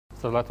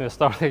So let me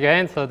start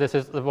again. So this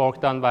is the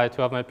work done by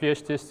two of my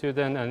PhD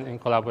students and in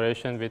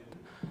collaboration with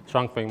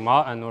Shuangfeng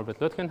Ma and Norbert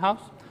Lütgenhaus.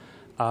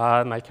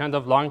 My kind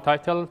of long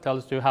title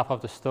tells you half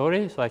of the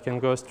story, so I can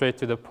go straight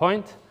to the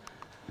point.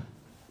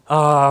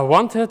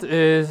 Wanted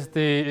is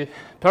the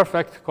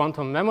perfect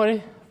quantum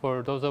memory.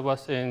 For those of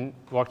us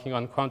working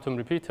on quantum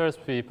repeaters,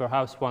 we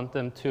perhaps want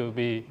them to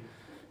be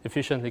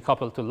efficiently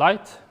coupled to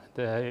light.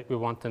 We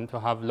want them to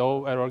have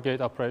low error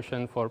gate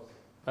operation for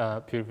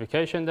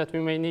purification that we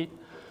may need.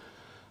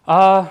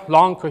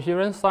 Long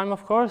coherence time,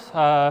 of course,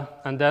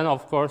 and then,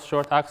 of course,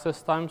 short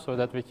access time so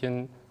that we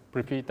can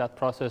repeat that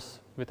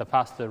process with a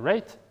faster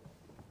rate.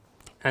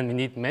 And we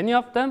need many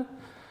of them.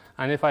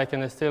 And if I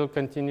can still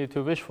continue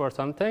to wish for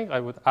something, I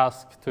would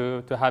ask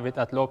to have it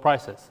at low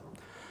prices.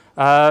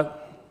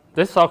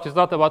 This talk is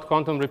not about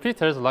quantum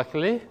repeaters,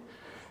 luckily.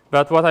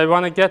 But what I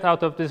want to get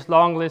out of this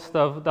long list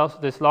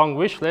this long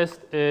wish list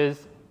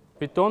is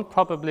we don't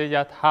probably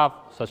yet have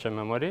such a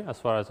memory, as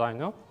far as I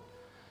know.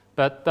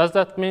 But does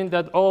that mean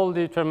that all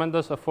the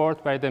tremendous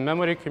effort by the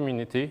memory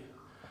community,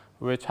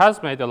 which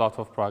has made a lot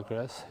of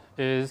progress,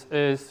 is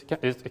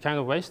kind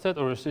of wasted,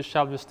 or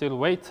shall we still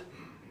wait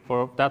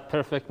for that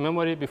perfect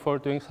memory before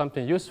doing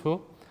something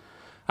useful?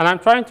 And I'm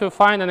trying to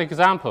find an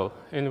example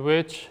in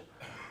which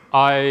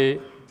I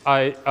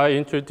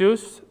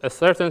introduce a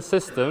certain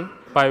system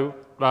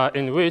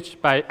in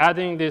which, by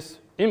adding these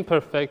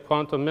imperfect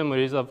quantum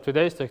memories of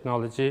today's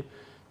technology,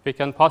 we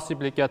can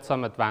possibly get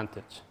some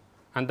advantage.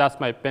 And that's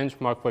my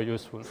benchmark for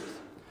usefulness.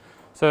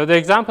 So the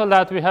example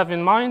that we have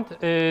in mind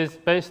is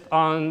based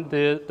on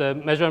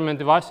the measurement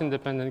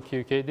device-independent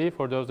QKD.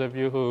 For those of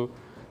you who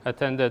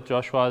attended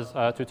Joshua's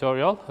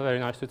tutorial, a very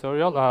nice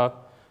tutorial,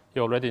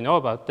 you already know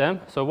about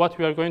them. So what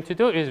we are going to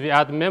do is we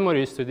add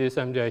memories to this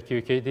MDI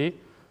QKD.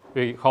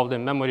 We call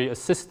them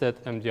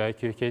memory-assisted MDI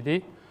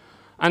QKD.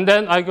 And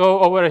then I go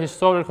over a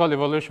historical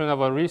evolution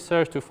of our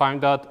research to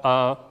find out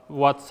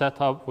what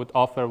setup would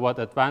offer what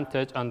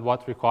advantage and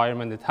what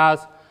requirement it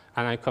has.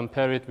 And I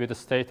compare it with the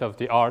state of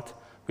the art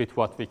with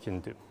what we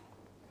can do.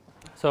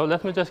 So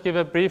let me just give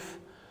a brief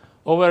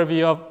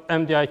overview of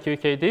MDI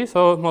QKD.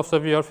 So most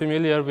of you are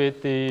familiar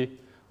with the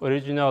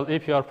original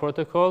EPR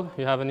protocol.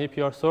 You have an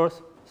EPR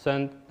source,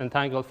 send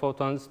entangled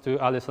photons to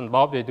Alice and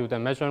Bob. They do the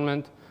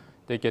measurement.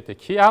 They get the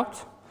key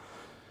out.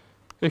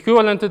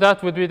 Equivalent to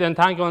that would be the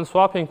entanglement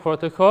swapping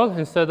protocol.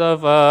 Instead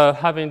of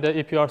having the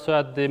EPR source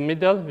at the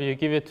middle, we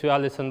give it to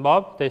Alice and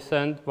Bob. They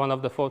send one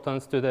of the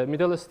photons to the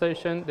middle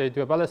station. They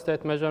do a ballast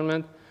state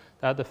measurement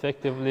that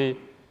effectively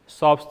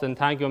stops the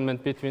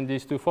entanglement between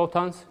these two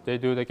photons. They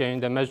do again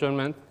the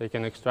measurement. They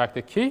can extract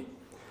the key.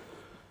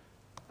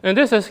 In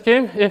this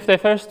scheme, if they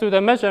first do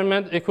the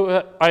measurement, you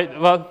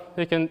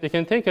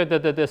can think of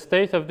the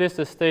state of this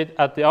state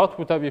at the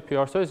output of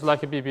EPR source is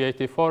like a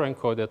BB84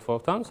 encoded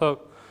photon.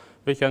 So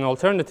we can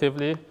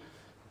alternatively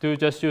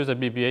just use a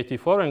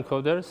BB84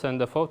 encoder,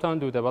 send the photon,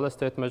 do the ballast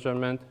state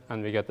measurement,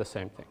 and we get the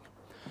same thing.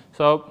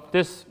 So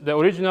the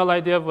original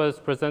idea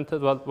was proposed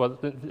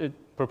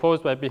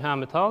by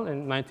Biham et al.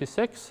 In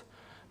 '96,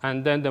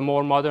 and then the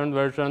more modern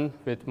version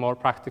with more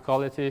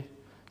practicality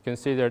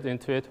considered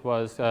into it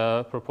was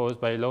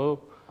proposed by Lowe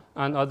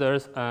and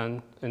others,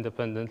 and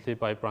independently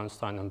by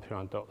Bronstein and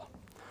Pirandello.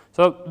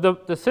 So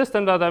the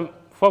system that I'm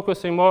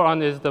focusing more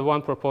on is the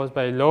one proposed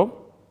by Lowe.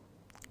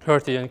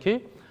 Hertzian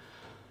key.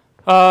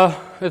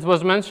 It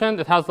was mentioned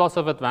it has lots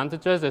of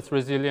advantages. It's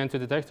resilient to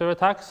detector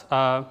attacks.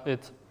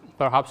 It's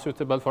perhaps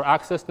suitable for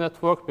access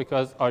network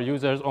because our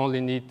users only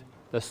need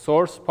the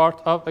source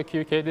part of a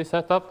QKD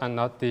setup and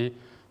not the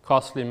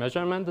costly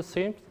measurement, it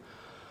seems.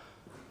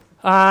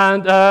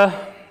 And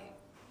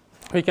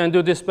we can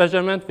do this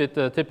measurement with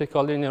the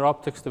typical linear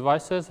optics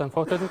devices and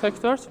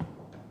photodetectors.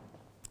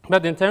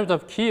 But in terms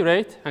of key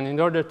rate, and in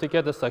order to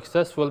get a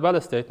successful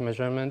ballast state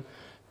measurement,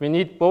 we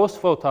need both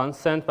photons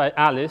sent by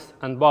Alice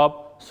and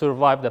Bob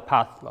survive the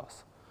path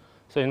loss.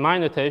 So in my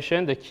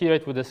notation, the key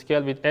rate would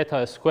scale with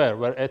eta squared,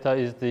 where eta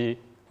is the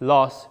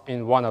loss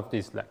in one of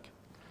these legs.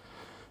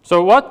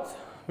 So what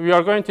we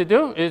are going to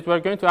do is we're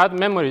going to add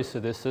memories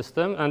to this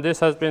system. And this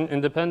has been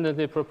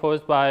independently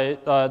proposed by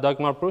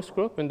Dagmar Bruch's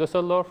group in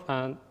Düsseldorf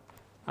and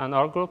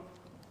our group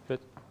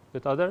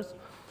with others.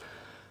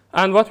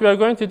 And what we are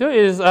going to do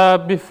is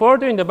before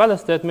doing the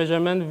ballast state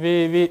measurement,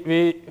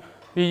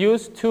 we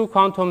use two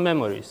quantum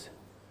memories.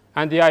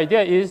 And the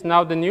idea is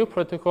now the new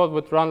protocol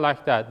would run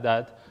like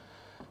that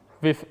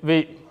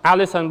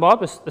Alice and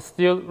Bob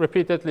still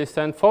repeatedly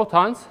send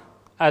photons.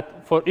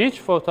 For each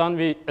photon,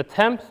 we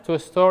attempt to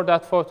store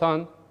that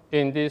photon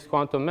in these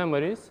quantum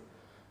memories.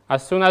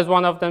 As soon as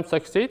one of them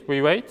succeeds,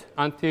 we wait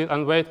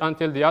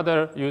until the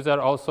other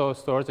user also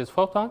stores his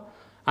photon.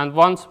 And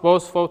once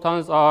both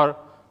photons are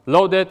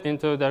loaded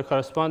into their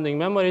corresponding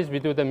memories, we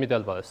do the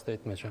middle ballast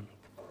state measurement.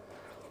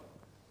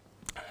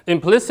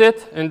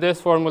 Implicit in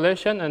this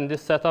formulation and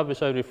this setup,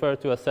 which I refer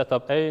to as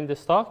setup A in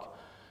this talk,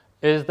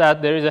 is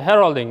that there is a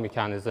heralding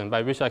mechanism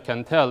by which I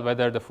can tell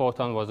whether the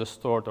photon was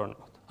stored or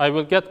not. I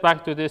will get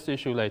back to this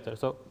issue later.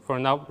 So for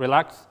now,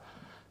 relax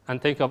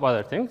and think of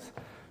other things.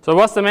 So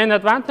what's the main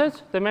advantage?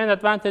 The main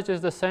advantage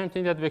is the same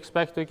thing that we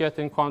expect to get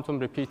in quantum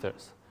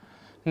repeaters.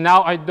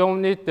 Now I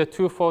don't need the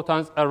two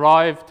photons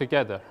arrive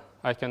together.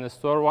 I can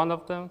store one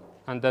of them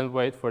and then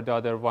wait for the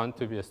other one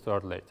to be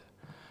stored later.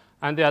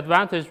 And the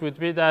advantage would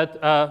be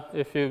that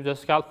if you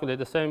just calculate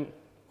the same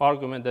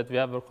argument that we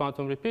have for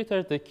quantum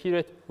repeaters, the key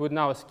rate would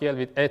now scale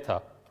with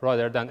eta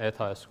rather than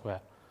eta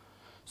squared.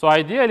 So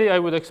ideally, I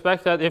would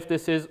expect that if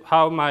this is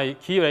how my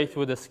key rate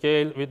would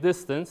scale with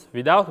distance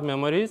without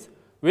memories,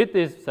 with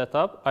this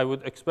setup, I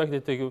would expect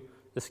it to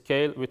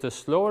scale with a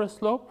slower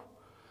slope.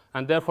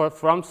 And therefore,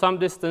 from some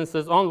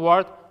distances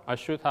onward, I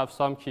should have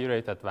some key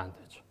rate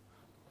advantage.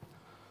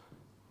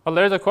 Well,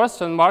 there's a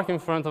question mark in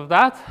front of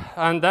that.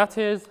 And that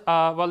is,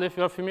 well, if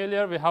you're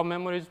familiar with how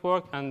memories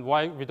work and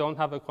why we don't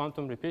have a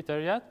quantum repeater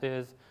yet,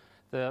 is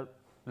the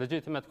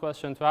legitimate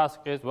question to ask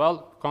is,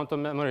 well,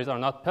 quantum memories are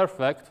not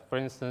perfect. For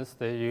instance,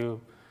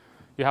 you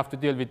have to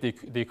deal with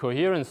the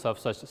coherence of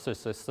such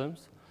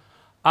systems.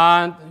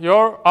 And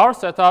our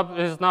setup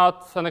is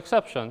not an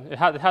exception. It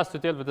has to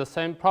deal with the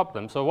same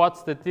problem. So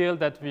what's the deal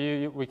that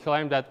we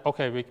claim that,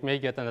 OK, we may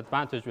get an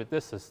advantage with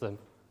this system,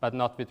 but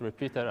not with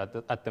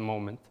repeater at the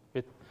moment,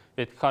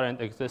 with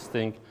current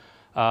existing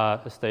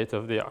state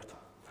of the art.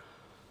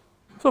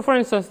 So for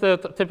instance, the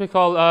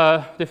typical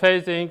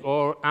dephasing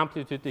or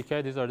amplitude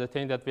decay, these are the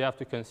things that we have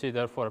to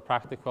consider for a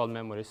practical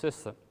memory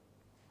system.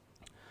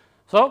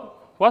 So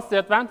what's the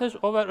advantage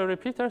over a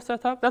repeater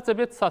setup? That's a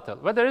bit subtle.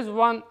 But there is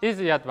one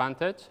easy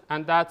advantage,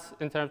 and that's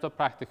in terms of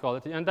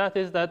practicality. And that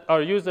is that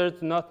our users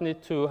do not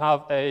need to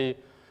have a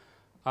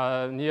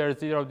near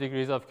 0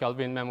 degrees of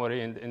Kelvin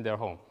memory in their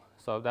home.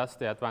 So that's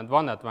the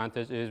one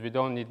advantage is we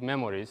don't need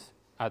memories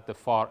at the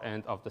far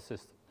end of the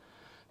system.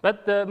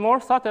 But the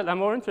more subtle and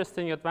more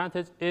interesting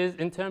advantage is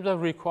in terms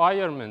of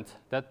requirement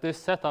that this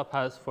setup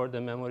has for the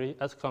memory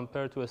as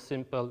compared to a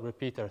simple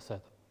repeater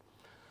setup.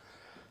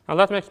 Now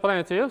let me explain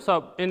it to you.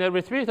 So in a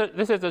repeater,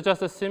 this is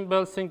just a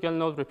simple single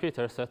node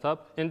repeater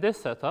setup. In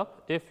this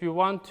setup, if you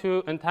want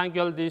to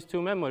entangle these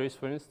two memories,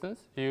 for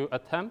instance, you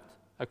attempt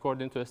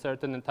according to a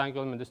certain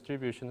entanglement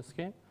distribution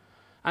scheme.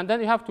 And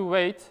then you have to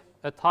wait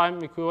a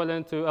time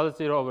equivalent to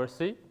L0 over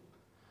C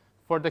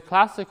for the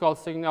classical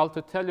signal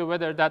to tell you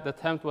whether that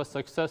attempt was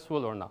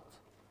successful or not.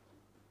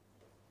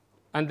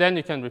 And then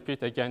you can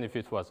repeat again if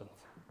it wasn't.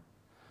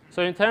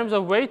 So in terms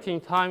of waiting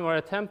time or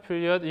attempt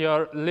period, you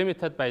are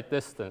limited by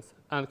distance.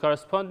 And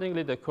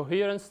correspondingly, the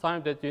coherence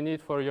time that you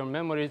need for your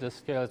memories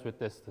scales with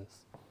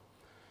distance.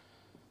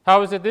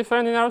 How is it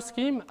different in our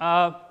scheme?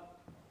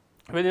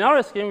 Within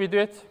our scheme, we do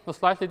it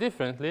slightly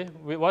differently.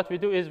 What we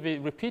do is we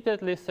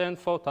repeatedly send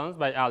photons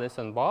by Alice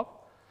and Bob.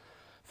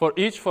 For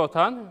each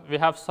photon, we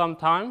have some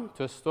time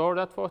to store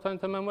that photon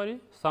into memory,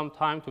 some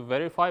time to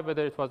verify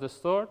whether it was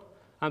stored,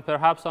 and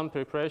perhaps some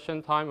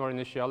preparation time or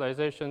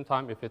initialization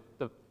time if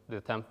the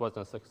attempt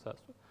wasn't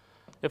successful.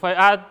 If I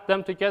add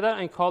them together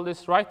and call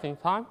this writing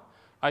time,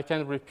 I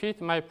can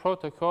repeat my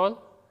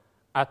protocol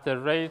at the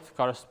rate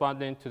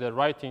corresponding to the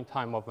writing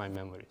time of my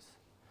memories.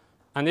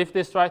 And if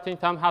this writing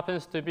time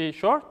happens to be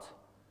short,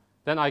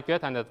 then I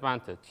get an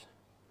advantage.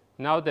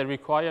 Now the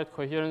required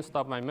coherence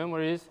of my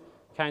memories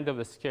kind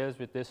of scales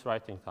with this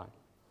writing time,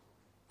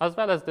 as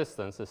well as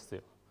distance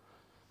still.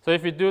 So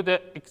if we do the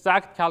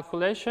exact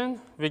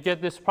calculation, we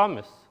get this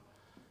promise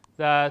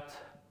that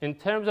in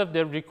terms of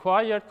the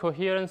required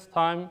coherence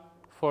time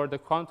for the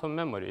quantum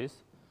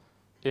memories,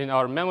 in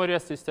our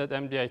memory-assisted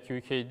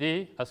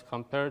MDI-QKD as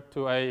compared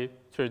to a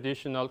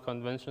traditional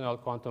conventional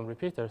quantum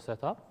repeater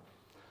setup,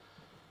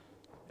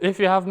 if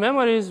you have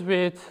memories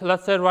with,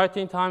 let's say,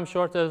 writing time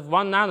short as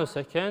 1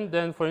 nanosecond,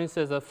 then, for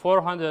instance, at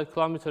 400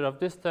 kilometers of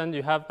distance,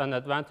 you have an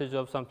advantage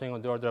of something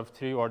on the order of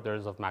 3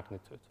 orders of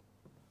magnitude.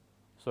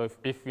 So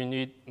if you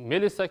need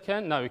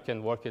millisecond, now you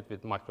can work it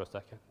with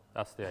microsecond.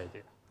 That's the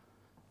idea.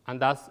 And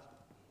that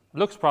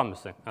looks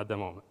promising at the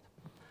moment.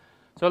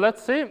 So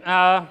let's see.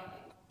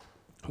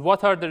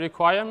 What are the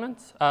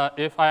requirements?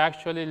 If I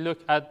actually look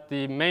at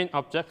the main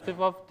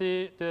objective of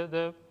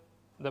the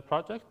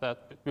project,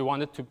 that we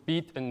wanted to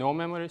beat a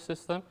no-memory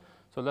system.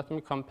 So let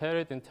me compare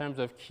it in terms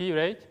of key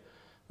rate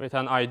with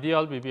an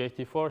ideal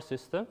BB84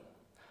 system.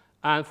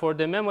 And for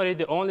the memory,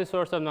 the only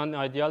source of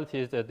non-ideality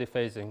is the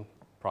dephasing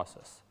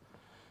process.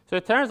 So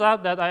it turns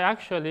out that I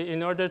actually,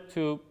 in order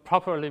to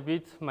properly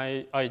beat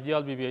my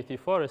ideal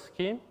BB84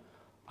 scheme,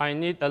 I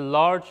need a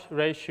large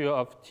ratio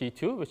of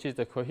T2, which is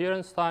the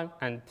coherence time,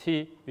 and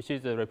T, which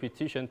is the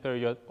repetition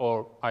period,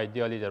 or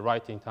ideally the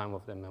writing time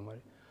of the memory.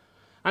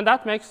 And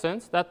that makes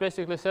sense. That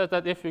basically says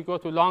that if you go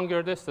to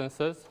longer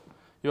distances,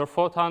 your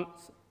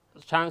photon's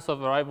chance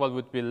of arrival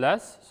would be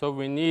less. So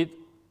we need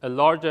a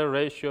larger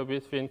ratio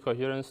between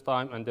coherence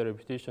time and the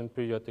repetition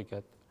period to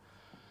get.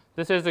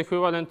 This is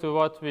equivalent to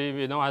what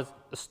we know as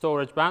a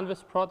storage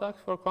bandwidth product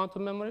for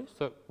quantum memory.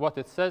 So what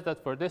it says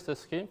that for this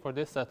scheme, for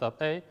this setup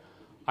A,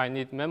 I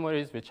need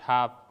memories which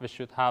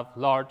should have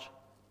large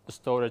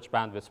storage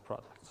bandwidth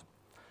products.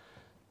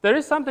 There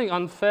is something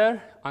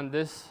unfair on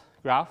this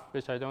graph,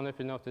 which I don't know if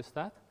you noticed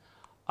that.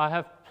 I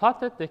have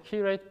plotted the key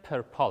rate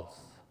per pulse.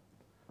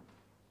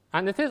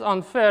 And it is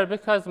unfair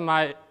because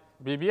my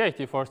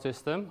BB84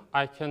 system,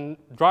 I can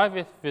drive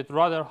it with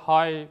rather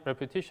high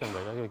repetition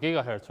rate, like a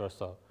gigahertz or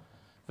so.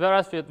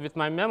 Whereas with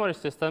my memory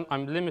system,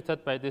 I'm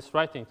limited by this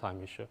writing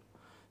time issue.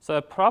 So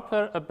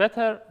a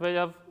better way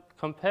of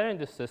comparing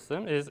this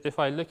system is if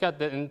I look at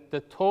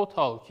the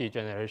total key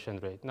generation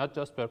rate, not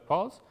just per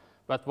pulse,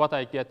 but what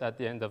I get at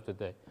the end of the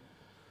day.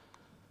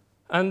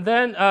 And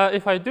then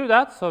if I do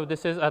that, so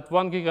this is at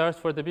 1 gigahertz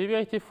for the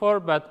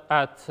BB84, but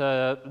at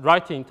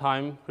writing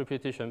time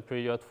repetition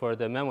period for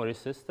the memory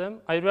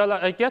system, I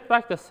realize I get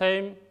back the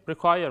same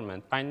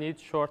requirement. I need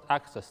short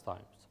access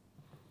times.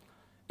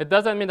 It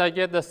doesn't mean I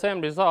get the same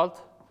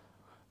result,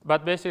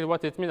 but basically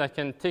what it means, I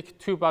can tick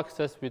 2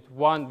 boxes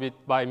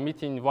by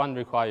meeting one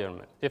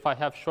requirement. If I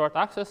have short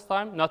access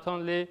time, not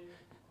only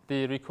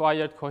the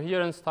required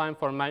coherence time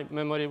for my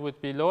memory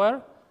would be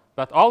lower,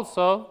 but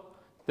also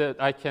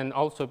that I can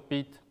also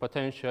beat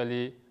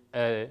potentially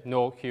a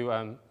no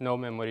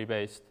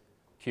memory-based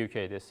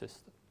QKD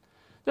system.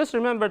 Just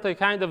remember the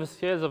kind of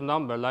scales of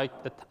number, like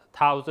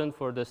 1,000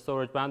 for the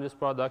storage bandwidth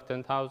product,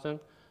 10,000,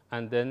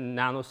 and then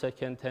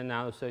nanosecond, 10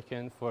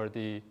 nanosecond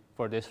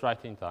for this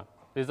writing time.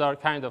 These are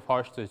kind of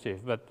harsh to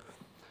achieve, but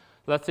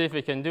let's see if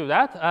we can do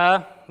that.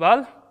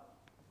 Well,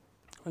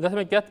 let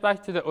me get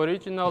back to the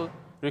original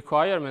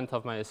requirement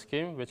of my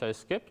scheme, which I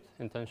skipped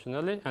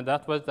intentionally, and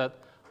that was that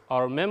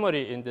our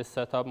memory in this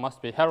setup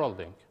must be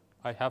heralding.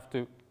 I have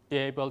to be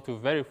able to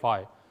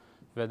verify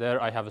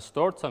whether I have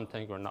stored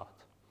something or not.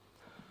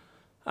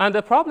 And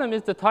the problem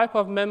is the type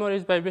of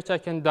memories by which I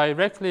can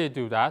directly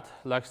do that,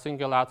 like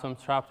single atom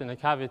trapped in a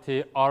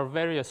cavity, are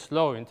very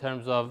slow in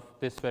terms of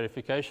this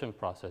verification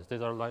process.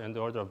 These are like in the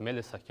order of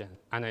milliseconds,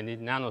 and I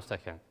need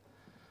nanosecond.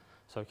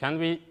 So can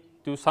we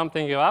do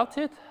something about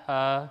it?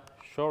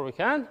 Sure we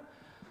can.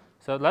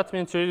 So let me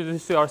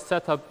introduce you to our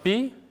setup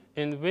B,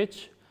 in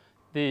which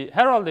the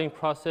heralding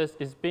process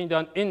is being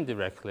done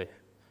indirectly,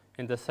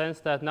 in the sense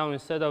that now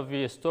instead of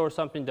we store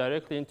something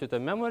directly into the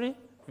memory,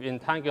 we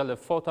entangle a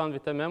photon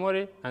with the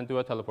memory and do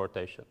a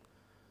teleportation.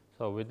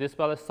 So with this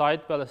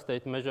side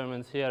state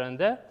measurements here and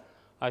there,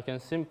 I can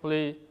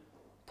simply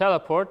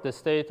teleport the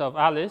state of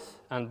Alice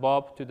and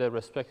Bob to their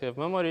respective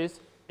memories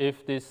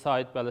if these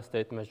side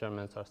state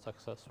measurements are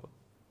successful.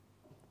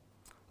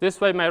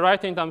 This way, my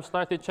writing time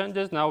slightly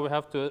changes. Now we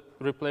have to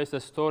replace the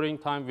storing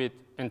time with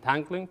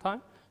entangling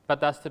time, but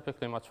that's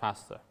typically much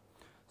faster.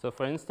 So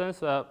for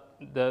instance,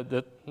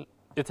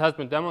 it has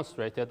been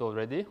demonstrated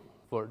already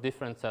for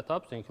different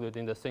setups,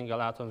 including the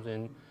single atoms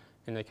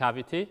in a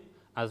cavity,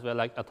 as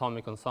well as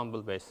atomic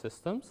ensemble-based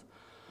systems.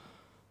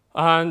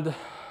 And,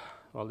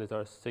 well, these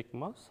are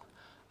sigmas.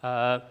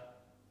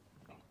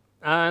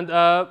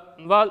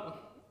 Well,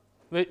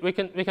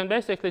 we can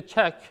basically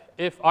check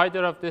if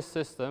either of this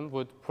system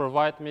would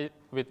provide me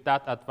with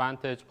that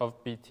advantage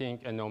of beating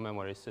a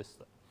no-memory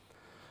system.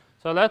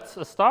 So let's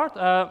start.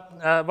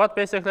 What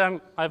basically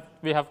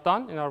we have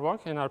done in our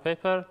work, in our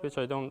paper, which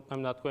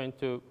I'm not going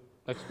to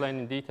explain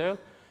in detail,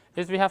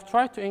 is we have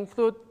tried to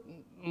include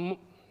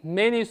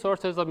many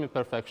sources of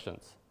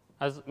imperfections,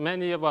 as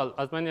many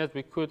as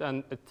we could,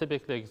 and it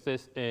typically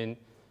exists in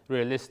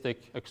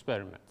realistic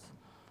experiments.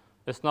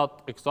 It's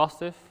not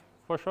exhaustive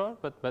for sure,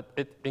 but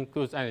it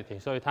includes anything.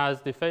 So it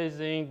has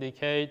dephasing,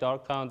 decay,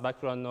 dark count,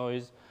 background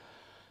noise,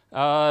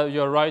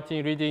 your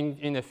reading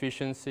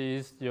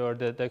inefficiencies,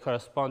 the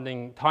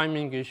corresponding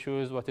timing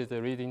issues, what is the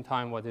reading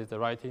time, what is the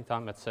writing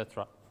time,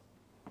 etc.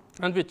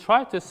 And we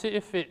tried to see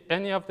if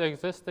any of the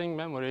existing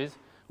memories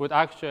would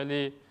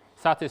actually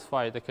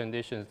satisfy the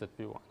conditions that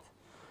we want.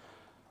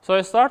 So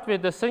I start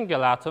with the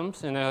single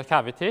atoms in a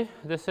cavity.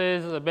 This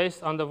is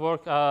based on the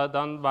work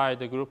done by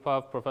the group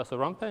of Professor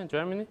Rompe in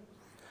Germany.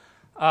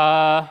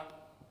 I've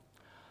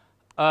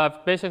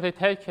basically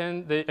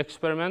taken the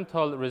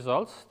experimental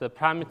results, the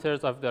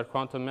parameters of their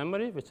quantum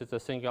memory, which is a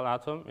single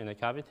atom in a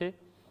cavity,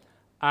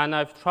 and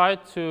I've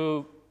tried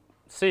to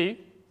see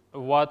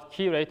what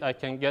key rate I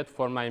can get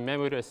for my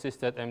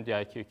memory-assisted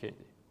MDI QKD.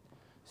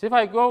 So if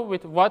I go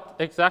with what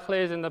exactly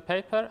is in the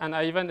paper, and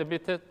I even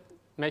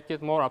make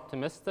it more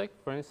optimistic,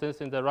 for instance,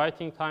 in the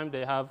writing time,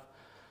 they have,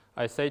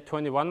 I say,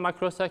 21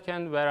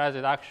 microseconds, whereas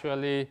it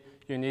actually,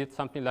 you need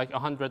something like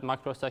 100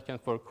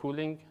 microseconds for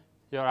cooling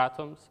your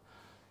atoms.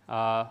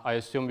 I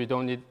assume we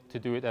don't need to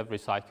do it every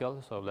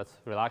cycle, so let's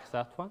relax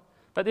that one.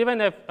 But even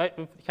if I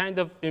kind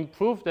of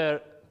improve their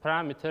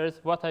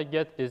parameters, what I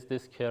get is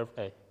this curve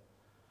A.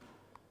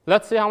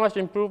 Let's see how much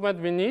improvement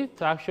we need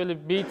to actually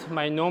beat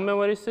my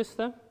no-memory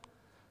system,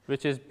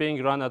 which is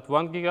being run at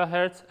 1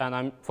 gigahertz.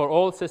 And for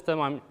all systems,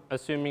 I'm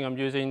assuming I'm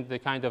using the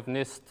kind of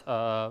NIST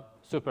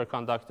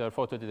superconductor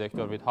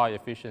photodetector with high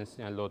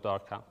efficiency and low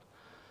dark count.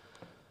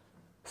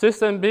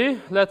 System B,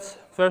 let's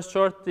first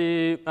short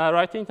the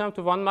writing time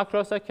to 1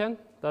 microsecond.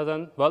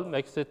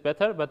 Makes it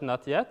better, but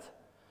not yet.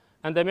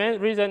 And the main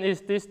reason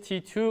is this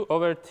T2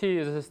 over T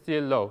is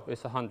still low.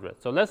 It's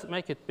 100. So let's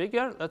make it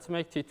bigger. Let's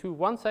make T2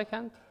 1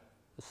 second.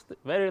 It's a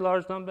very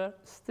large number.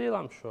 Still,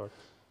 I'm short.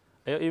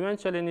 I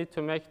eventually need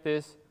to make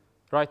this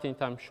writing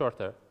time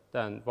shorter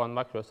than 1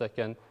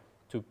 microsecond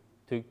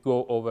to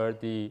go over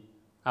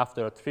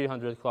after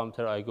 300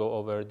 kilometers, I go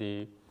over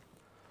the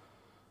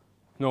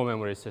no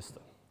memory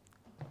system.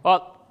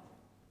 Well,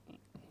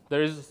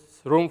 there is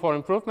room for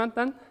improvement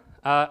then.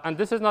 And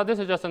this is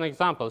just an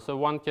example. So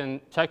one can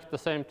check the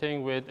same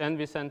thing with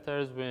NV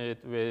centers,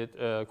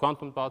 with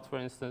quantum dots, for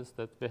instance,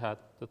 that we had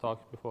the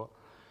talk before,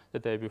 the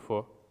day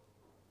before.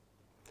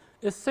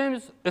 It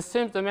seems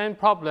the main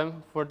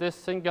problem for this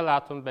single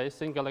atom-based,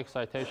 single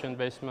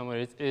excitation-based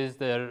memories is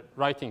their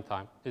writing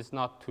time. It's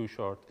not too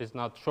short. It's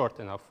not short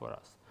enough for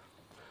us.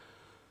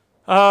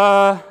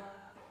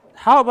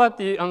 How about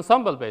the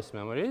ensemble-based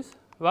memories?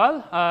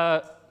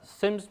 Well,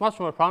 seems much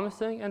more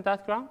promising in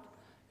that ground.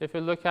 If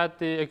you look at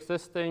the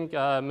existing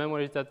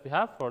memories that we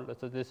have,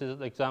 so this is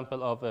an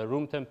example of a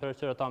room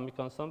temperature atomic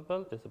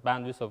ensemble. It's a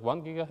bandwidth of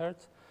 1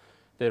 gigahertz.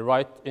 They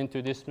write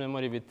into this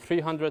memory with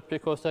 300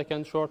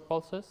 picosecond short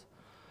pulses.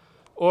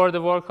 Or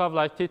the work of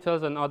like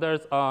Titels and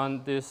others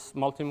on these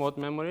multimode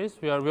memories,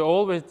 we're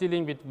always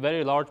dealing with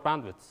very large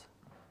bandwidths,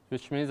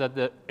 which means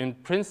that in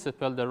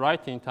principle, the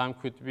writing time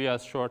could be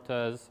as short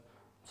as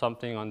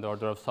something on the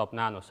order of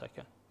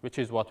sub-nanosecond, which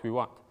is what we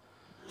want.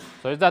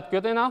 So is that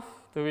good enough?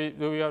 Do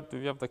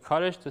we have the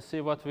courage to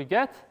see what we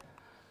get?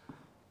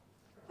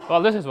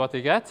 Well, this is what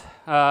we get.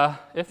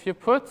 If you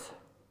put,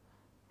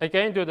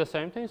 again, do the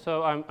same thing.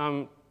 So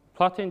I'm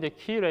plotting the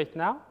key rate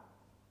now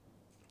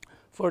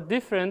for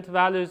different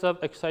values of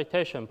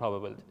excitation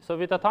probability. So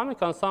with atomic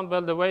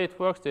ensemble, the way it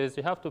works is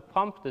you have to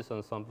pump this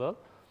ensemble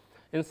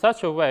in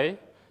such a way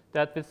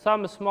that with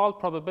some small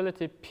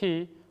probability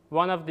p,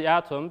 one of the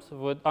atoms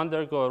would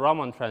undergo a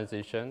Raman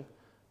transition,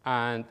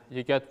 and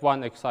you get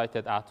one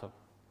excited atom.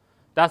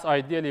 That's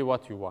ideally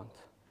what you want.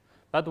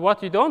 But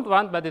what you don't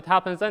want, but it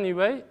happens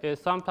anyway, is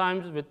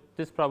sometimes with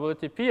this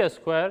probability p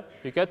squared,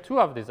 you get two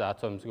of these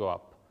atoms go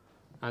up.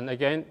 And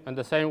again, in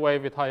the same way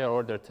with higher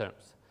order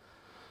terms.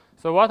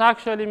 So what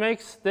actually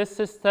makes this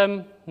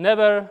system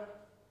never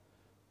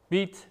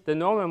beat the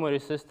no memory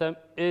system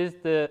is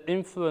the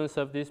influence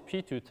of these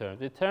p2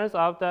 terms. It turns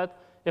out that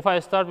if I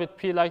start with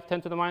p like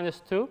 10 to the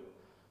minus 2,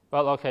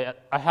 well, OK,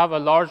 I have a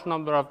large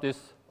number of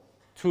these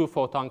 2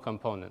 photon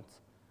components.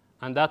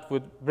 And that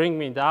would bring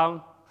me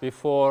down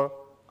before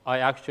I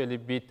actually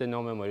beat the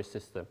no memory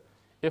system.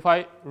 If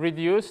I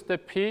reduce the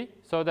p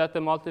so that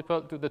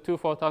the 2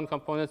 photon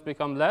components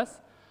become less,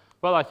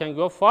 well, I can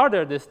go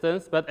farther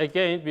distance, but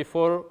again,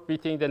 before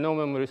beating the no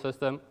memory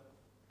system,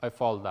 I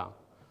fall down.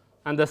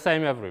 And the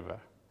same everywhere.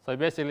 So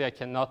basically, I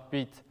cannot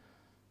beat,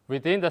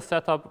 within the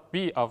setup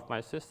B of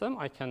my system,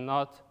 I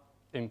cannot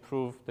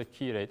improve the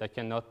key rate. I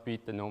cannot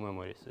beat the no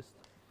memory system.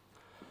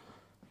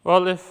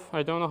 Well,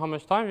 I don't know how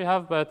much time we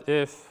have, but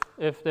if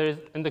there is,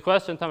 in the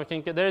question time,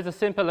 there is a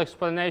simple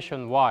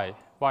explanation why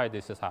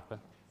this has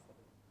happened.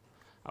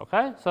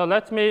 OK, so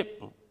let me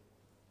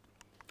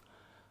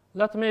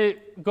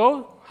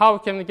go, how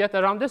can we get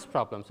around this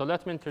problem? So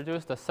let me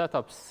introduce the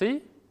setup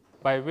C,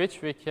 by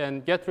which we can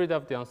get rid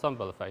of the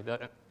ensemble effect,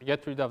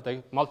 get rid of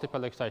the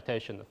multiple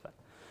excitation effect.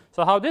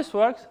 So how this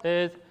works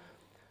is,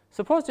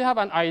 suppose you have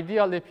an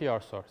ideal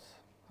EPR source,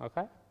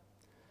 OK?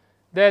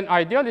 Then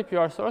ideal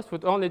EPR source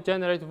would only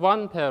generate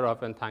one pair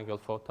of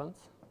entangled photons.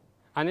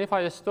 And if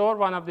I store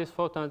one of these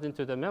photons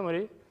into the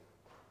memory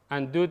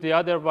and do the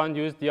other one,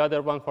 use the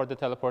other one for the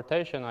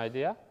teleportation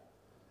idea,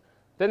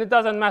 then it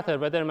doesn't matter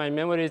whether my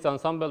memory is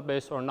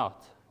ensemble-based or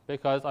not,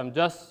 because I'm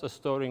just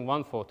storing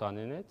one photon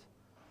in it.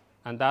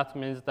 And that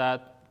means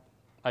that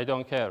I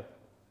don't care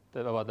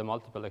about the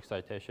multiple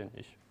excitation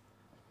issue.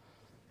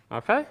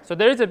 OK? So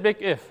there is a big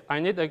if. I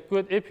need a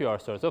good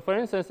EPR source. So for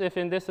instance, if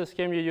in this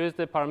scheme you use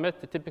the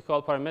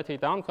typical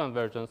parametric down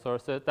conversion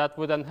sources, that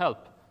wouldn't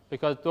help,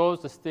 because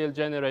those still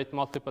generate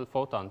multiple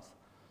photons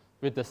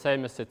with the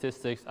same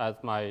statistics as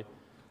my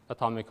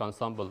atomic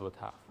ensemble would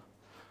have.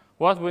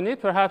 What we need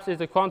perhaps is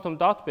a quantum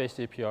dot-based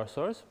EPR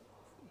source,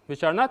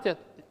 which are not yet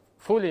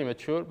fully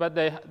mature, but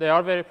they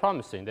are very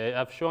promising. They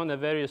have shown a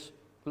very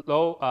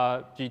low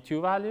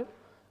G2 value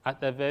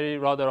at a very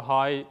rather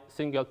high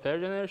single pair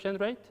generation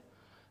rate.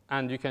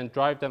 And you can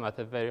drive them at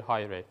a very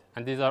high rate.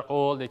 And these are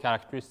all the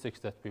characteristics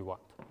that we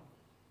want.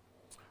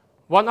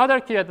 One other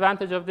key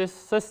advantage of this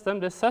system,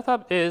 this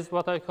setup, is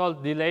what I call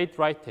delayed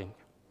writing.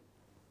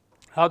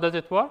 How does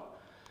it work?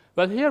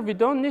 Well, here we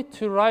don't need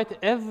to write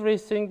every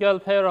single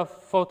pair of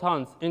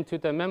photons into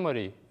the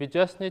memory. We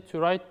just need to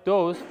write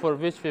those for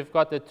which we've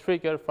got a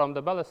trigger from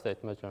the ballast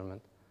state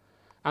measurement.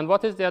 And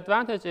what is the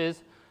advantage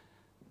is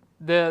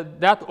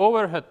that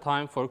overhead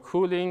time for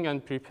cooling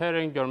and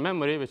preparing your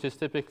memory, which is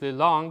typically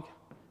long,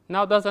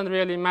 now doesn't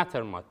really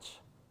matter much.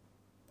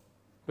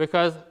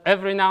 Because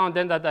every now and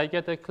then that I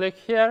get a click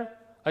here,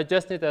 I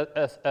just need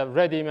a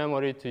ready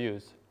memory to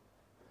use.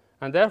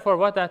 And therefore,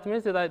 what that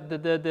means is that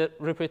the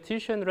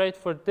repetition rate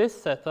for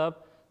this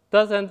setup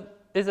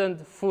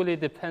isn't fully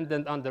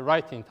dependent on the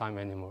writing time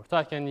anymore. So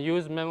I can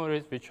use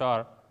memories which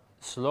are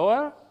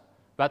slower,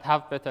 but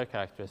have better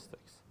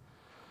characteristics.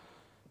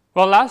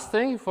 Well, last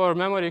thing for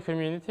memory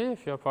community,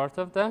 if you're part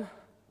of them,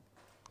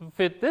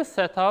 with this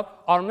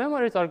setup, our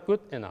memories are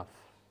good enough.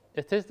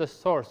 It is the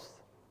source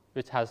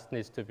which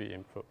needs to be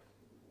improved.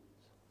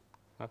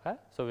 Okay?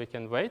 So we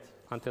can wait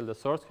until the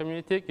source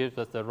community gives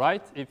us the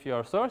right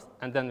EPR source,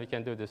 and then we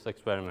can do this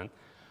experiment.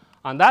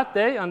 On that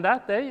day,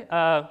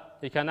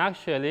 you can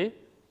actually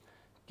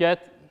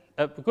get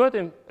a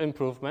good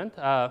improvement.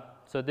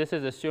 So this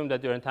is assumed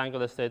that your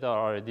entangled states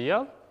are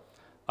ideal.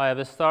 I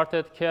have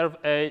started curve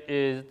A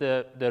is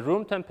the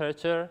room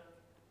temperature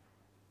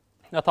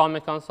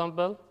atomic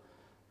ensemble.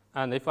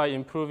 And if I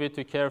improve it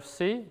to curve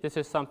C, this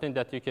is something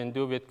that you can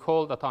do with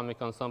cold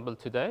atomic ensemble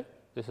today.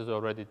 This is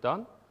already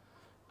done.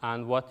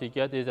 And what you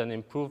get is an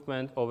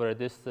improvement over a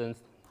distance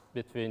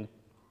between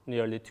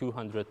nearly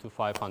 200 to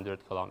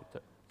 500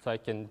 kilometers. So I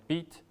can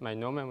beat my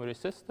no memory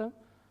system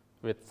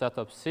with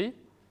setup C,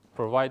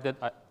 provided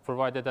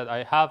that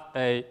I have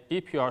a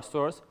EPR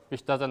source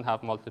which doesn't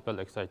have multiple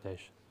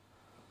excitation.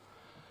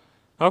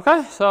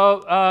 OK,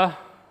 so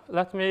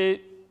let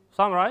me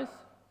summarize.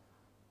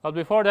 But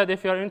before that,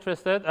 if you're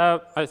interested,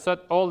 I said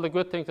all the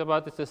good things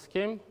about this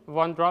scheme.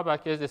 One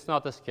drawback is it's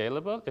not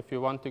scalable. If you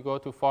want to go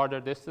to farther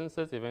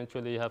distances,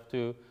 eventually you have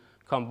to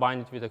combine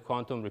it with a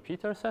quantum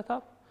repeater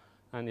setup.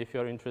 And if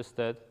you're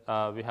interested,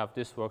 we have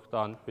this work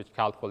done, which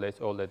calculates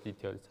all the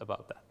details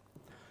about that.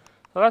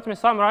 So let me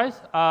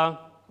summarize.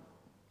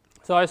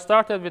 So I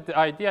started with the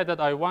idea that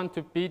I want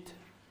to beat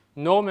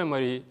no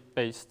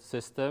memory-based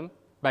system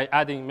by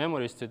adding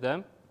memories to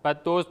them.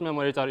 But those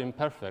memories are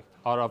imperfect,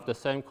 are of the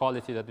same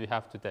quality that we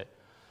have today.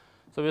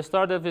 So we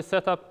started with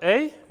setup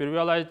A. We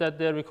realized that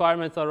the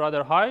requirements are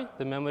rather high.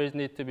 The memories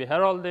need to be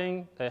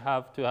heralding. They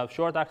have to have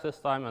short access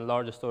time and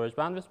large storage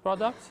bandwidth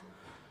products.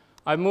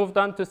 I moved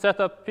on to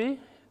setup P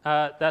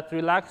that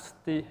relaxed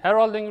the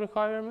heralding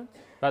requirement,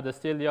 but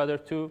still the other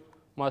two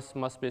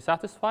must be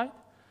satisfied.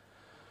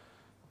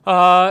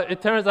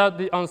 It turns out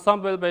the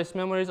ensemble-based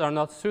memories are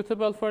not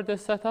suitable for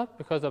this setup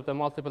because of the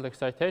multiple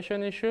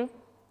excitation issue.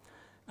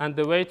 And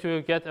the way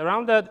to get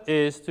around that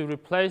is to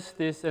replace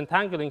this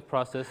entangling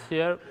process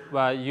here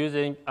by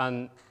using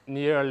a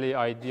nearly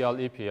ideal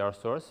EPR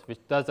source, which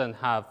doesn't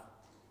have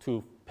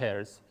two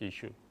pairs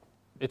issue.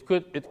 It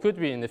could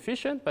be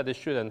inefficient, but it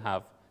shouldn't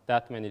have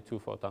that many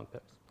two-photon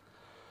pairs.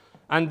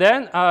 And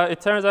then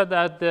it turns out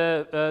that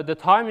the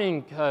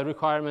timing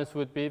requirements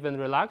would be even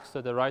relaxed.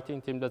 So the writing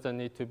team doesn't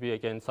need to be,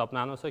 again,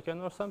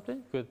 sub-nanosecond or something.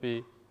 It could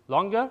be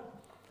longer.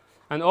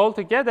 And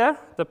altogether,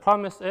 the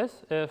promise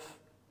is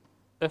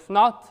if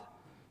not,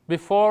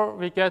 before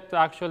we get to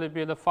actually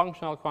build a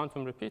functional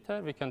quantum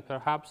repeater, we can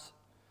perhaps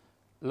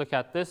look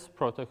at this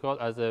protocol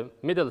as a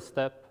middle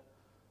step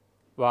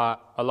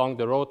along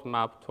the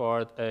roadmap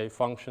toward a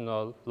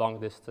functional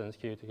long-distance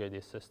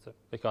QTKD system,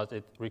 because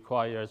it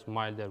requires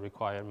milder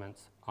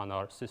requirements on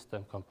our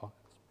system components.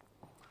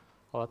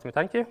 Well, let me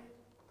thank you.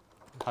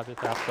 I'm happy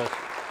to have questions.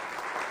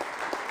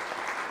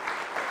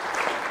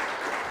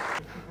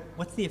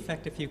 What's the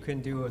effect if you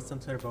can do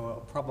some sort of a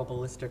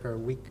probabilistic or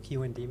weak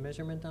QND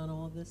measurement on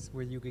all of this,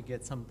 where you could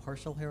get some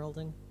partial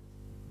heralding?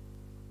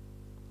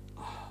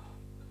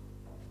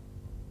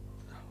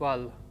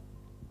 Well,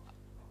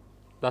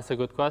 that's a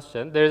good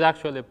question. There is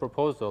actually a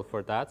proposal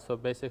for that. So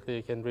basically,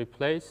 you can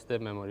replace the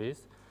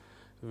memories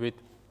with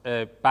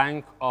a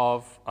bank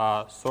of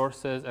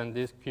sources and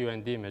this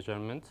QND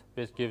measurement,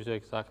 which gives you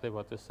exactly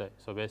what to say.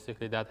 So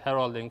basically, that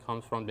heralding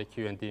comes from the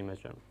QND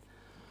measurement.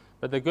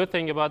 But the good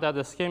thing about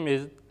that scheme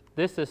is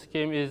this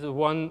scheme is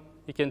one,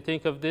 you can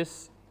think of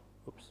this,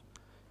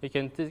 you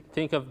can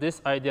think of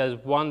this idea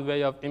as one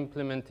way of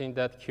implementing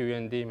that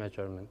QND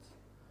measurement.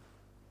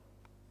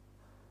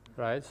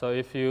 Right? So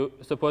if you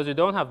suppose you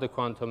don't have the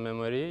quantum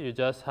memory, you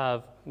just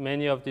have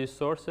many of these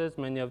sources,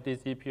 many of these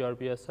EPR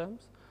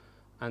BSMs,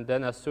 and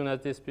then as soon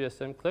as this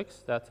BSM clicks,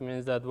 that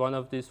means that one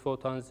of these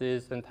photons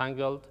is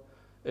entangled,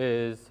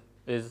 has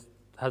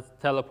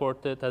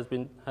teleported,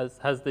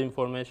 has the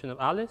information of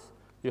Alice.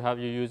 You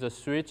use a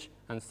switch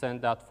and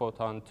send that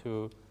photon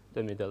to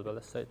the middle well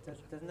state.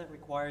 Doesn't that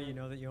require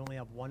that you only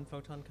have one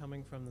photon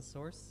coming from the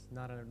source,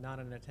 not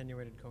an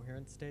attenuated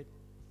coherent state?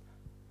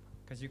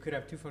 Because you could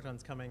have two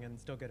photons coming and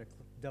still get a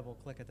double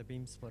click at the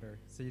beam splitter.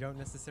 So you don't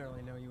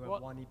necessarily know you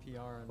have one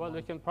EPR. And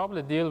we can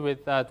probably deal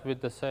with that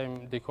with the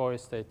same decoy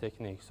state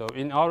technique. So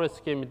in our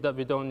scheme,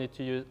 we don't need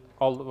to use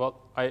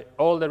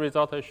all the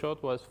result I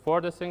showed was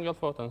for the single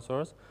photon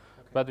source,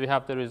 but we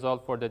have the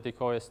result for the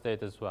decoy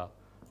state as well.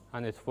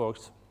 And it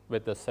works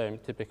with the same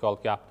typical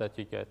gap that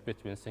you get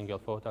between single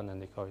photon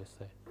and decoy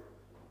state.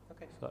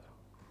 Okay. So.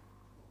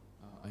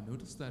 I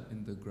noticed that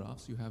in the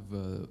graphs you have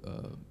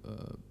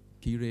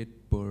key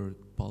rate per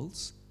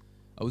pulse.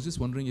 I was just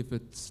wondering if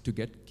it's to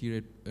get key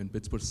rate in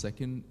bits per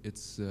second,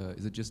 is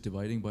it just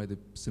dividing by the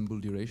symbol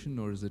duration,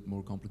 or is it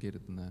more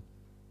complicated than that?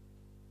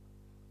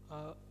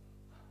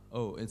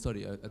 Oh, and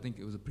sorry, I think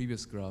it was a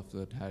previous graph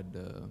that had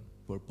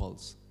per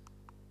pulse.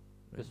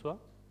 Right? This one?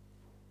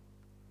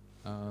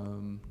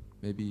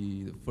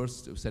 Maybe the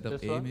first setup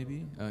this A, one?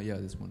 maybe? Yeah,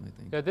 this one, I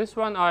think. Yeah, this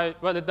one,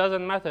 well, it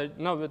doesn't matter.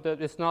 No,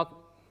 it's not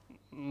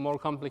more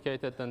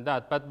complicated than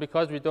that. But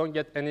because we don't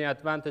get any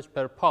advantage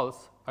per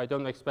pulse, I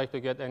don't expect to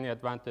get any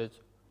advantage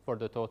for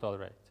the total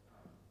rate.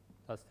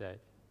 That's the idea.